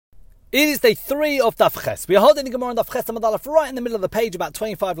It is day 3 of Daf Ches. We are holding the Gemara on Daf Ches Amud Aleph right in the middle of the page, about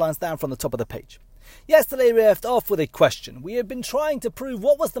 25 lines down from the top of the page. Yesterday we left off with a question. We had been trying to prove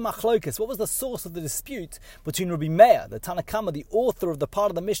what was the machlokas, what was the source of the dispute between Rabbi Meir, the Tanna Kama, the author of the part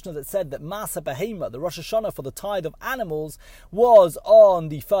of the Mishnah that said that Masa Behema, the Rosh Hashana for the tithe of animals, was on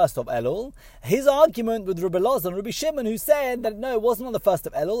the 1st of Elul. His argument with Rabbi Elazar and Rabbi Shimon, who said that no, it wasn't on the 1st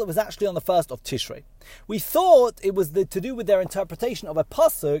of Elul, it was actually on the 1st of Tishrei. We thought it was to do with their interpretation of a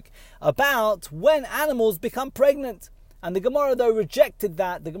pasuk about when animals become pregnant. And the Gemara, though, rejected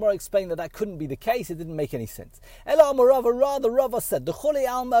that. The Gemara explained that that couldn't be the case. It didn't make any sense. Ela Amarava, rather, Rava said, the Chuli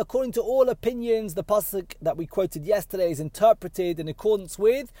Alma, according to all opinions, the pasuk that we quoted yesterday is interpreted in accordance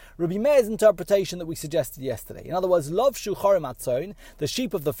with Rabbi Meir's interpretation that we suggested yesterday. In other words, Lov Shu Chorim Atzon, the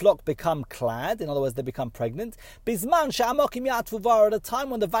sheep of the flock become clad. In other words, they become pregnant. Bizman Sha'amokim Yatvuvar, at a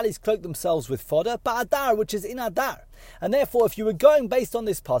time when the valleys cloak themselves with fodder. Ba'adar, which is in Adar. And therefore, if you were going based on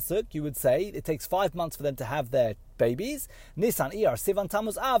this pasuk, you would say it takes 5 months for them to have their babies. Nisan, Iyar, Sivan,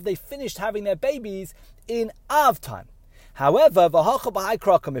 Tammuz, Av, they finished having their babies in Av time. However,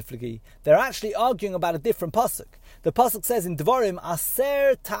 they're actually arguing about a different pasuk. The pasuk says in Devarim,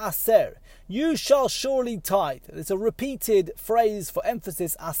 Aser ta'aser, you shall surely tithe. It's a repeated phrase for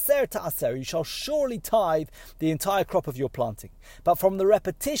emphasis, Aser ta'aser, you shall surely tithe the entire crop of your planting. But from the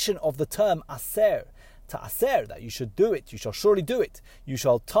repetition of the term Aser, ta'aser, that you should do it, you shall surely do it, you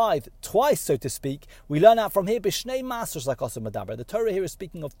shall tithe twice, so to speak, we learn out from here, b'shnei masters like also Madaber. The Torah here is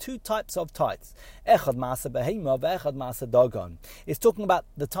speaking of two types of tithes. Echad ma'aseh behema, ve'echad ma'aseh dagon. It's talking about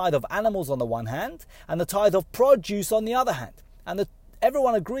the tithe of animals on the one hand, and the tithe of produce on the other hand. And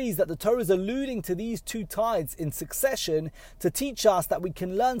everyone agrees that the Torah is alluding to these two tithes in succession to teach us that we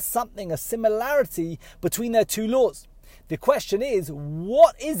can learn something, a similarity between their two laws. The question is,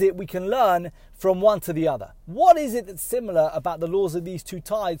 what is it we can learn from one to the other? What is it that's similar about the laws of these two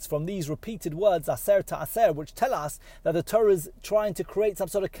tithes from these repeated words, aser to aser, which tell us that the Torah is trying to create some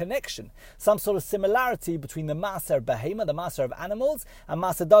sort of connection, some sort of similarity between the maser behema, the maser of animals, and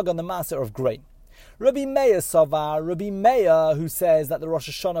maser dagon, the maser of grain. Rabbi Meir Savar, Rabbi Meir, who says that the Rosh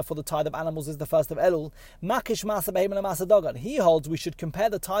Hashana for the tithe of animals is the 1st of Elul, Makish Masa Behema and Masa Dagon. He holds we should compare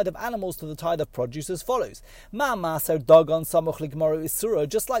the tithe of animals to the tithe of produce as follows. Ma Maser Dagon Samuch Ligmaro Isura,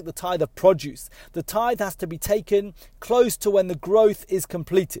 just like the tithe of produce. The tithe has to be taken close to when the growth is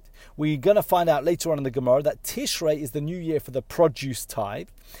completed. We're going to find out later on in the Gemara that Tishrei is the new year for the produce tithe.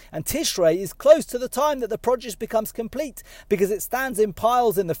 And Tishrei is close to the time that the produce becomes complete because it stands in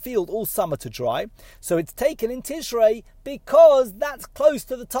piles in the field all summer to dry. So it's taken in Tishrei because that's close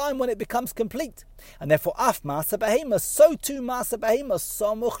to the time when it becomes complete. And therefore, af masa behema, so too masa behema,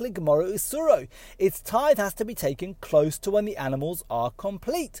 samuch ligmaro isuro. Its tithe has to be taken close to when the animals are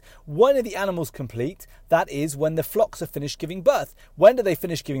complete. When are the animals complete? That is when the flocks are finished giving birth. When do they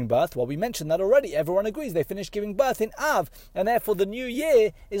finish giving birth? Well, we mentioned that already. Everyone agrees they finish giving birth in Av. And therefore, the new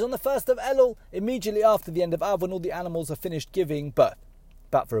year is on the 1st of Elul, immediately after the end of Av, when all the animals are finished giving birth.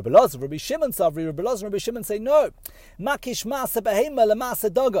 But for Rabbi Elazar, Rabbi Shimon Savri, Rabbi Elazar and Rabbi Shimon say no. Makish masa behema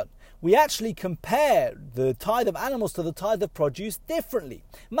lemasa dagon. We actually compare the tithe of animals to the tithe of produce differently.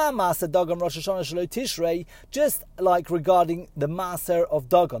 Ma masa dagon Rosh Hashana shelo Tishrei, just like regarding the maser of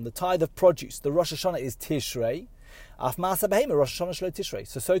dagon, the tithe of produce. The Rosh Hashana is Tishrei. Af Masa Behema, Rosh Hashana Shelo Tishrei.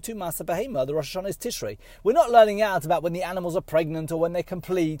 So too Masa Behema, the Rosh Hashana is Tishrei. We're not learning out about when the animals are pregnant or when they're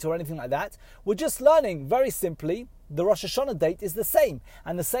complete or anything like that. We're just learning, very simply, the Rosh Hashana date is the same.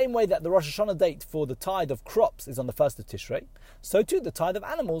 And the same way that the Rosh Hashana date for the tithe of crops is on the 1st of Tishrei, so too the tithe of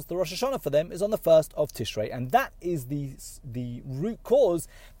animals, the Rosh Hashana for them, is on the 1st of Tishrei. And that is the root cause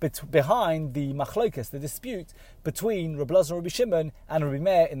behind the machlokas, the dispute between Rabbi Elazar and Rabbi Shimon and Rabbi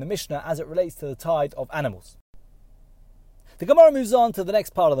Meir in the Mishnah as it relates to the tithe of animals. The Gemara moves on to the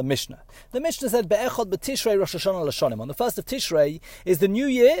next part of the Mishnah. The Mishnah said, Be'echad b'Tishrei Rosh Hashana l'shonim. On the 1st of Tishrei is the new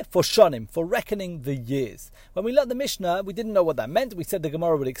year for shonim, for reckoning the years. When we learned the Mishnah, we didn't know what that meant. We said the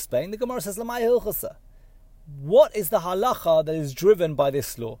Gemara would explain. The Gemara says, L'may hilchasa. What is the halacha that is driven by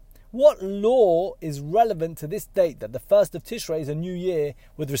this law? What law is relevant to this date, that the 1st of Tishrei is a new year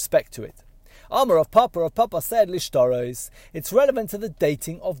with respect to it? Amar of Papa said, Lishtaros, it's relevant to the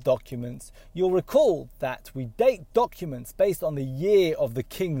dating of documents. You'll recall that we date documents based on the year of the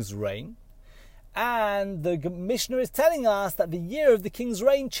king's reign. And the Mishnah is telling us that the year of the king's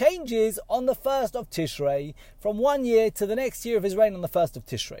reign changes on the 1st of Tishrei, from one year to the next year of his reign on the 1st of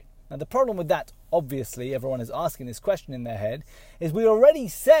Tishrei. Now the problem with that, obviously, everyone is asking this question in their head, is we already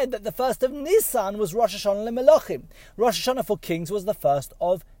said that the 1st of Nisan was Rosh Hashana leMelachim. Rosh Hashana for kings was the 1st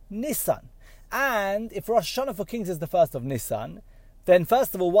of Nisan. And if Rosh Hashana for kings is the 1st of Nisan, then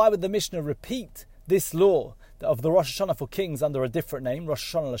first of all, why would the Mishnah repeat this law of the Rosh Hashana for kings under a different name,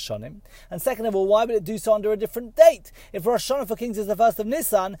 Rosh Hashana Lashonim? And second of all, why would it do so under a different date? If Rosh Hashana for kings is the 1st of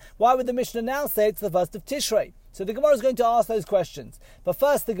Nisan, why would the Mishnah now say it's the 1st of Tishrei? So the Gemara is going to ask those questions. But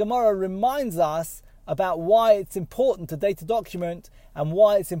first, the Gemara reminds us about why it's important to date a document and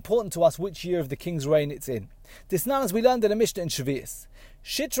why it's important to us which year of the king's reign it's in. This now, as we learned in a Mishnah in Shavuos.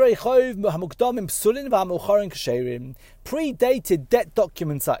 Shitrei chov hamukdamim psulin v'hamucharin kasherim. Predated debt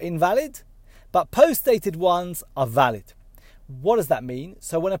documents are invalid, but post-dated ones are valid. What does that mean?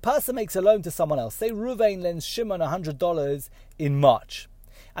 So when a person makes a loan to someone else, say Ruvain lends Shimon $100 in March,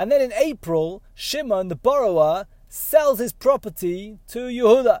 and then in April, Shimon, the borrower, sells his property to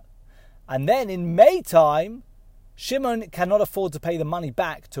Yehuda. And then in May time, Shimon cannot afford to pay the money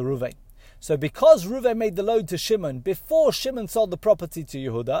back to Ruvain. So because Ruvain made the loan to Shimon before Shimon sold the property to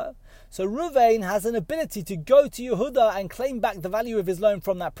Yehuda, so Ruvain has an ability to go to Yehuda and claim back the value of his loan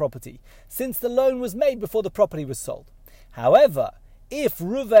from that property, since the loan was made before the property was sold. However, if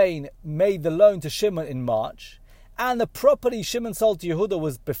Ruvain made the loan to Shimon in March, and the property Shimon sold to Yehuda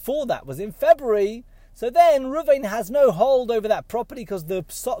was before that, was in February, so then Ruvain has no hold over that property because the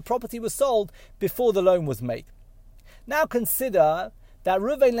property was sold before the loan was made. Now consider that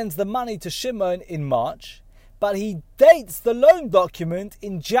Ruvain lends the money to Shimon in March, but he dates the loan document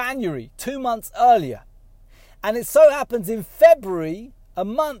in January, 2 months earlier. And it so happens in February, a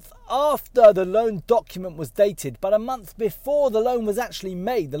month after the loan document was dated, but a month before the loan was actually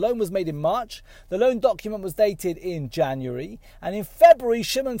made. The loan was made in March, the loan document was dated in January, and in February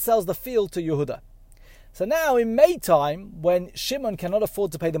Shimon sells the field to Yehuda. So now in May time, when Shimon cannot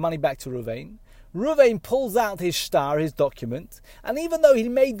afford to pay the money back to Ruvain, Ruvain pulls out his shtar, his document, and even though he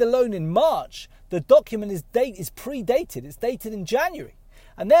made the loan in March, the document is predated. It's dated in January.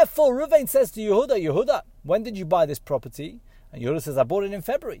 And therefore Ruvain says to Yehuda, when did you buy this property? And Yehuda says, I bought it in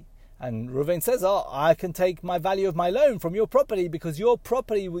February. And Ruvain says, I can take my value of my loan from your property because your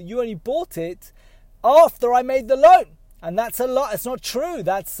property, you only bought it after I made the loan. And that's a lot. It's not true.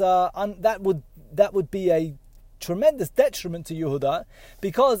 That would be a tremendous detriment to Yehuda,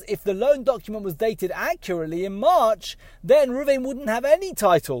 because if the loan document was dated accurately in March, then Ruvain wouldn't have any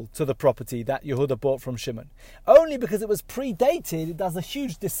title to the property that Yehuda bought from Shimon. Only because it was predated, it does a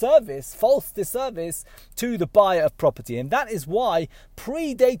huge disservice, false disservice, to the buyer of property. And that is why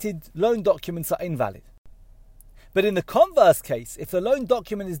predated loan documents are invalid. But in the converse case, if the loan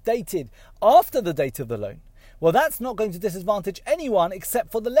document is dated after the date of the loan, well, that's not going to disadvantage anyone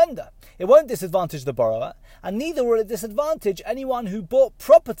except for the lender. It won't disadvantage the borrower, and neither will it disadvantage anyone who bought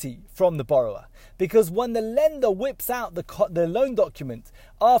property from the borrower. Because when the lender whips out the loan document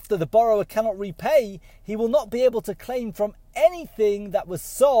after the borrower cannot repay, he will not be able to claim from anything that was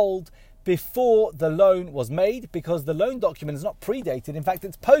sold before the loan was made, because the loan document is not predated. In fact,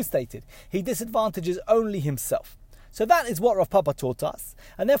 it's post-dated. He disadvantages only himself. So that is what Rav Papa taught us.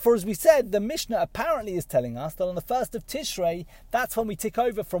 And therefore, as we said, the Mishnah apparently is telling us that on the 1st of Tishrei, that's when we tick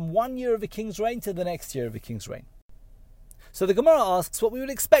over from 1 year of a king's reign to the next year of a king's reign. So the Gemara asks what we would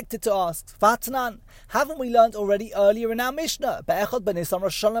expect it to ask. V'hatanan, haven't we learnt already earlier in our Mishnah? Be'echad b'Nisan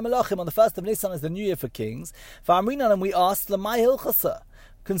Rosh Hashana Melachim, on the 1st of Nisan is the new year for kings. V'amrinan, and we asked, L'mai hilchasa,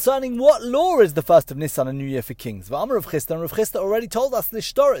 concerning what law is the 1st of Nisan a new year for kings? V'amar Rav Chisda, and Rav Chisda already told us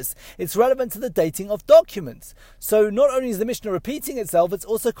this shtoris. It's relevant to the dating of documents. So not only is the Mishnah repeating itself, it's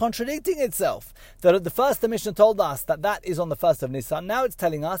also contradicting itself. That at the first the Mishnah told us that is on the 1st of Nisan, now it's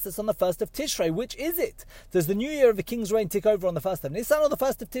telling us it's on the 1st of Tishrei. Which is it? Does the new year of the king's reign tick over on the 1st of Nisan or the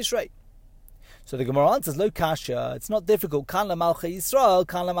 1st of Tishrei? So the Gemara answers, Lo kasha, it's not difficult. Kan lamalchi Yisrael,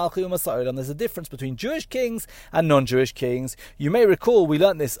 kan lamalchi u'masa'od. And there's a difference between Jewish kings and non-Jewish kings. You may recall, we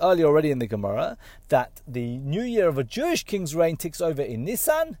learnt this earlier already in the Gemara, that the new year of a Jewish king's reign ticks over in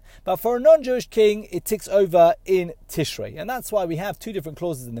Nisan, but for a non-Jewish king, it ticks over in Tishrei. And that's why we have two different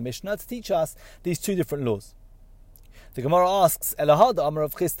clauses in the Mishnah to teach us these two different laws. The Gemara asks, Elahad Amar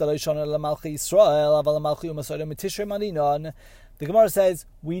Rav Chisda lo shana lamalchi Yisrael, aval lamalchi u'masa'od Tishrei maninon. The Gemara says,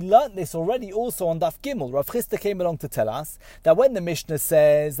 we learnt this already also on Daf Gimel. Rav Chisda came along to tell us that when the Mishnah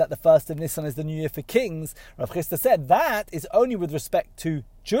says that the 1st of Nisan is the new year for kings, Rav Chisda said that is only with respect to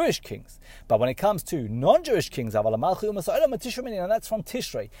Jewish kings. But when it comes to non-Jewish kings, and that's from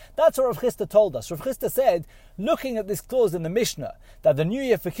Tishrei. That's what Rav Chisda told us. Rav Chisda said, looking at this clause in the Mishnah, that the new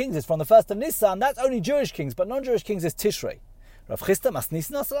year for kings is from the 1st of Nisan, that's only Jewish kings, but non-Jewish kings is Tishrei. Rav Chisda mas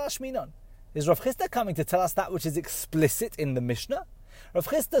nisnas lashminon. Is Rav Chisda coming to tell us that which is explicit in the Mishnah? Rav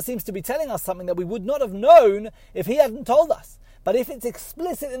Chisda seems to be telling us something that we would not have known if he hadn't told us. But if it's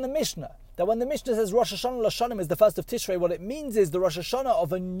explicit in the Mishnah that when the Mishnah says Rosh Hashana Lashanim is the first of Tishrei, what it means is the Rosh Hashana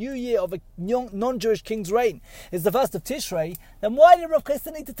of a new year of a non-Jewish king's reign is the first of Tishrei, then why did Rav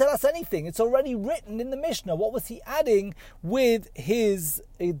Chisda need to tell us anything? It's already written in the Mishnah. What was he adding with his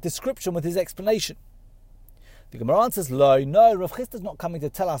description, with his explanation? The Gemara answers, no, Rav Chisda is not coming to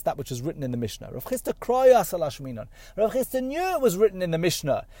tell us that which is written in the Mishnah. Rav Chisda kroyas al Hashminon. Rav Chisda knew it was written in the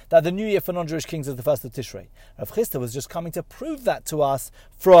Mishnah that the new year for non-Jewish kings is the first of Tishrei. Rav Chisda was just coming to prove that to us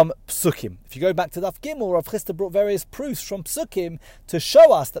from Psukim. If you go back to Daf Gimel, Rav Chisda brought various proofs from Psukim to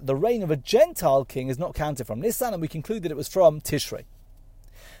show us that the reign of a Gentile king is not counted from Nisan, and we conclude that it was from Tishrei.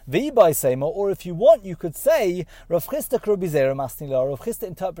 V'ibay Sema, or if you want, you could say Rav Chisda Rabbi Zera Masnila. Rav Chisda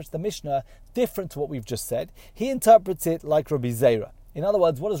interprets the Mishnah different to what we've just said. He interprets it like Rabbi Zera. In other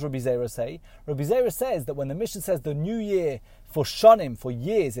words, what does Rabbi Zera say? Rabbi Zera says that when the Mishnah says the new year for Shanim, for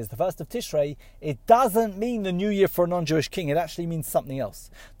years, is the first of Tishrei, it doesn't mean the new year for a non-Jewish king. It actually means something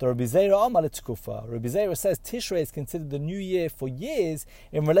else. The Rabbi Zera Amar L'Tkufa. Rabbi Zera says Tishrei is considered the new year for years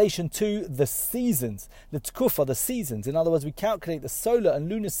in relation to the seasons. The Tkufa, the seasons. In other words, we calculate the solar and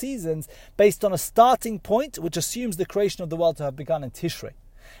lunar seasons based on a starting point which assumes the creation of the world to have begun in Tishrei.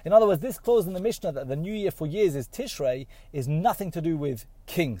 In other words, this clause in the Mishnah that the new year for years is Tishrei is nothing to do with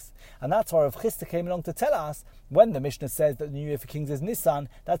kings. And that's why Rav Chisda came along to tell us when the Mishnah says that the new year for kings is Nisan,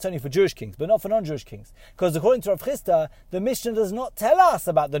 that's only for Jewish kings, but not for non-Jewish kings. Because according to Rav Chisda, the Mishnah does not tell us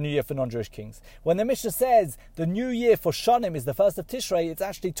about the new year for non-Jewish kings. When the Mishnah says the new year for Shanim is the first of Tishrei, it's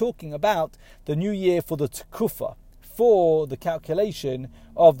actually talking about the new year for the Tekufa, for the calculation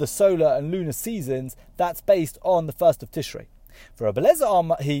of the solar and lunar seasons. That's based on the first of Tishrei. For Rabbi Eliezer,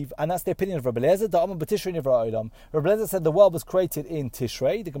 and that's the opinion of Rabbi Eliezer, Rabbi Eliezer said the world was created in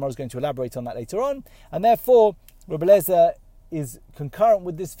Tishrei. The Gemara is going to elaborate on that later on, and therefore Rabbi Eliezer is concurrent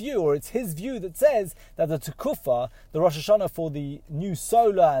with this view, or it's his view that says that the Tekufa, the Rosh Hashana for the new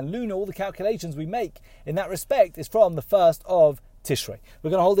solar and lunar, all the calculations we make in that respect, is from the first of Tishrei. We're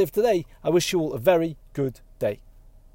going to hold it for today. I wish you all a very good day.